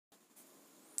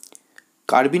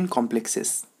Carbene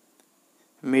complexes.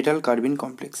 Metal carbene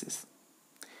complexes.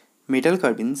 Metal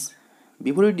carbenes.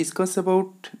 Before we discuss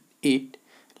about it,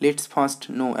 let's first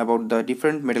know about the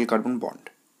different metal carbon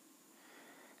bond.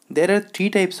 There are three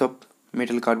types of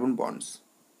metal carbon bonds.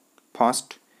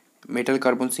 First, metal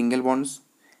carbon single bonds.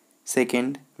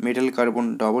 Second, metal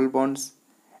carbon double bonds.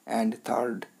 And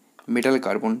third, metal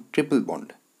carbon triple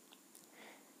bond.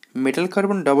 Metal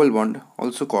carbon double bond,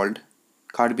 also called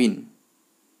carbene,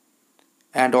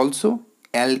 and also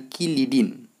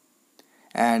alkylidene,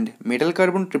 and metal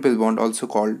carbon triple bond, also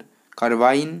called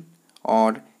carbene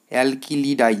or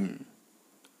alkylidine.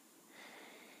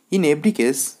 In every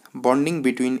case, bonding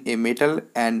between a metal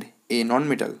and a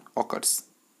non-metal occurs.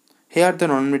 Here the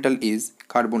non-metal is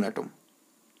carbon atom.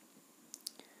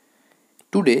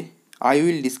 Today I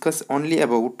will discuss only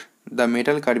about the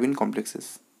metal carbene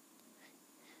complexes.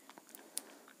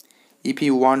 If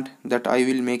you want that I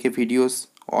will make a videos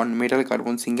on metal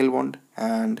carbon single bond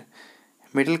and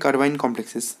metal carbene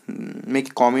complexes, make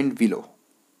a comment below.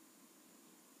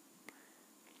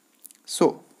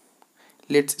 So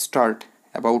let's start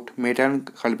about metal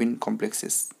carbene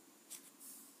complexes.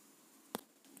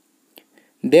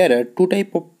 There are two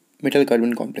types of metal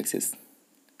carbene complexes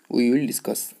we will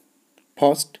discuss.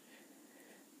 First,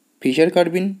 Fischer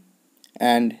Carbene,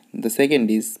 and the second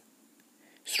is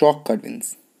Schrock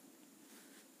carbenes.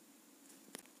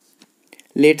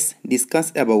 Let's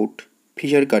discuss about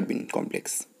Fischer Carbene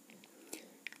complex.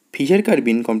 Fischer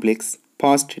Carbene complex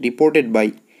first reported by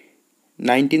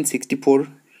 1964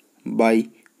 by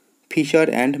Fischer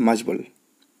and Masbal.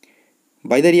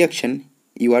 By the reaction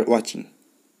you are watching.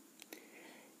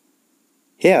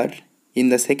 Here in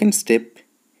the second step,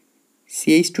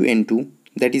 CH2N2,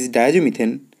 that is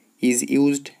diazomethane, is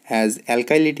used as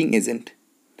alkylating agent,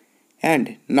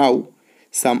 and now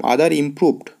some other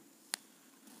improved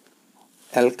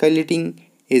alkylating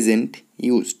agent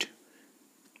used.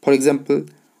 For example,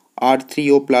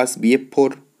 R3O plus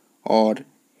BF4 or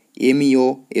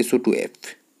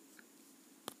MEoSO2F.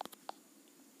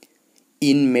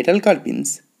 In metal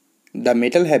carbenes, the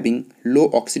metal having low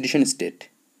oxidation state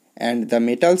and the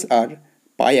metals are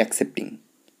pi accepting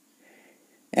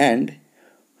and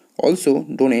also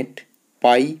donate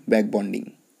pi back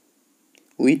bonding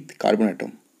with carbon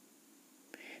atom.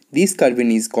 This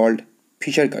carbene is called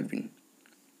Fischer Carbene.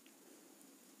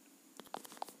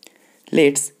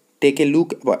 Let's take a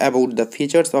look about the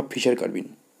features of Fischer Carbene.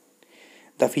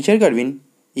 The Fischer Carbene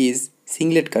is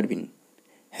singlet carbene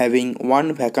having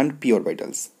one vacant p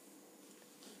orbitals.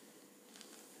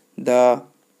 The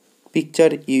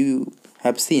picture you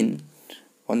have seen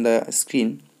on the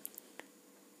screen,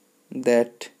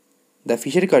 that the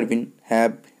Fischer Carbene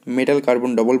have metal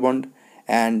carbon double bond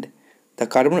and the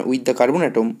carbon with the carbon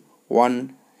atom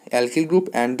one alkyl group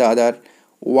and the other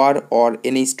OR or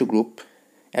NH2 group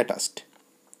attached.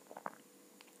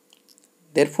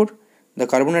 Therefore, the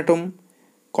carbon atom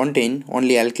contain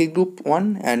only alkyl group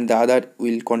 1 and the other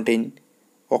will contain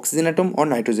oxygen atom or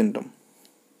nitrogen atom.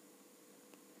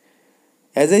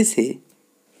 As I say,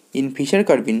 in Fischer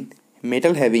Carbene,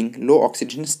 metal having low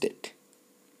oxidation state.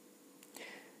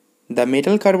 The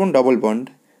metal carbon double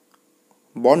bond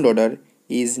order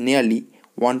is nearly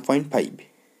 1.5,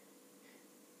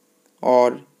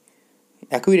 or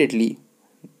accurately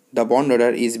the bond order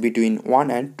is between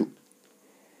 1 and 2.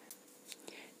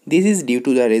 This is due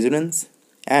to the resonance,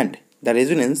 and the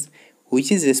resonance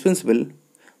which is responsible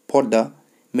for the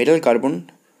metal carbon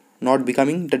not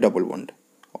becoming the double bond.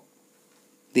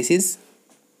 This is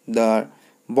the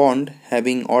bond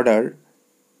having order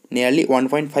nearly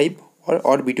 1.5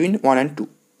 or between 1 and 2.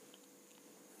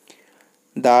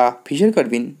 The Fischer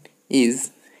Carbene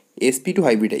is sp2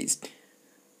 hybridized,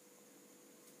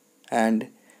 and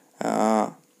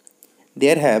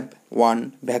there have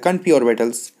one vacant p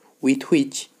orbitals with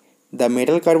which the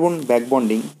metal carbon back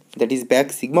bonding, that is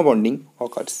back sigma bonding,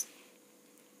 occurs.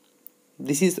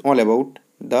 This is all about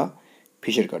the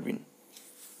Fischer Carbene.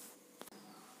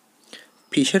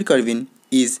 Fischer Carbene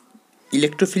is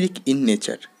electrophilic in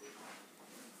nature.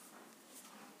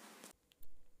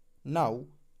 Now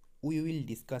we will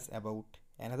discuss about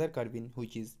another carbene,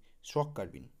 which is Schrock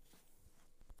carbene.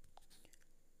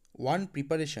 One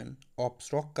preparation of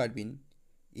Schrock carbene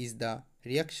is the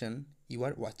reaction you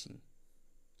are watching.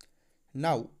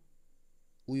 Now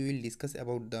we will discuss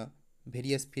about the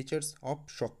various features of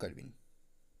Schrock carbene.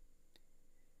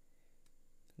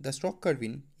 The Schrock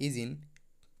carbene is in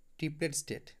triplet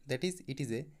state, that is, it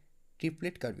is a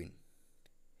triplet carbene.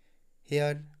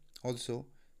 Here also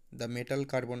the metal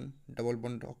carbon double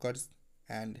bond occurs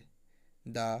and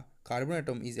the carbon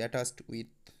atom is attached with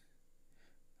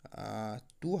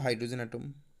two hydrogen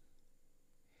atom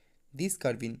This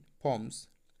carbene forms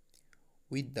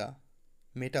with the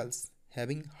metals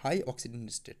having high oxidation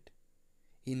state.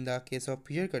 In the case of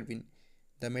Fischer carbene,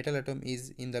 the metal atom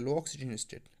is in the low oxidation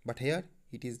state, but here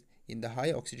it is in the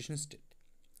high oxidation state.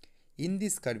 In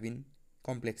these carbene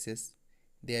complexes,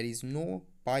 there is no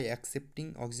pi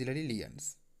accepting auxiliary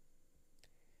ligands.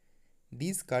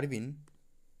 These carbene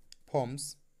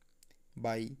forms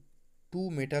by two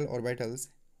metal orbitals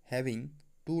having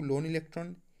two lone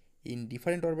electron in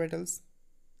different orbitals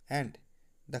and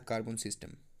the carbon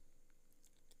system.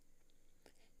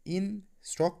 In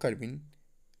Schrock carbene,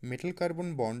 metal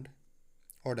carbon bond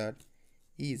order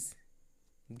is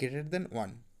greater than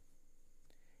 1,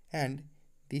 and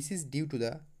this is due to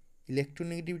the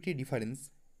electronegativity difference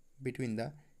between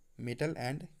the metal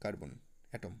and carbon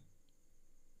atom.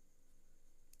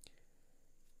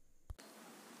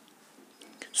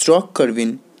 Schrock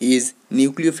carbene is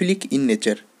nucleophilic in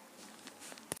nature.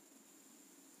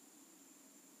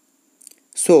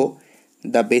 So,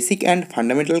 the basic and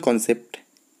fundamental concept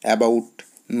about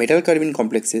metal carbene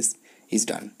complexes is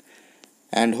done,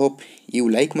 and hope you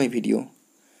like my video.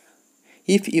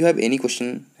 If you have any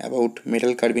question about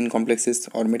metal carbene complexes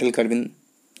or metal carbene,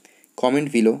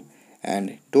 comment below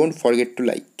and don't forget to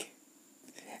like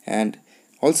and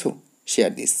also share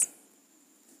this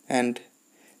and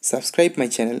subscribe my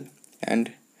channel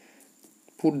and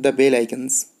put the bell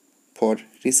icons for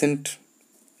recent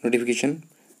notification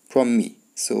from me.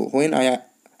 So when I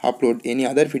upload any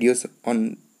other videos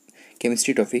on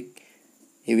chemistry topic,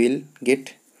 you will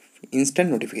get instant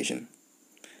notification.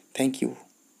 Thank you.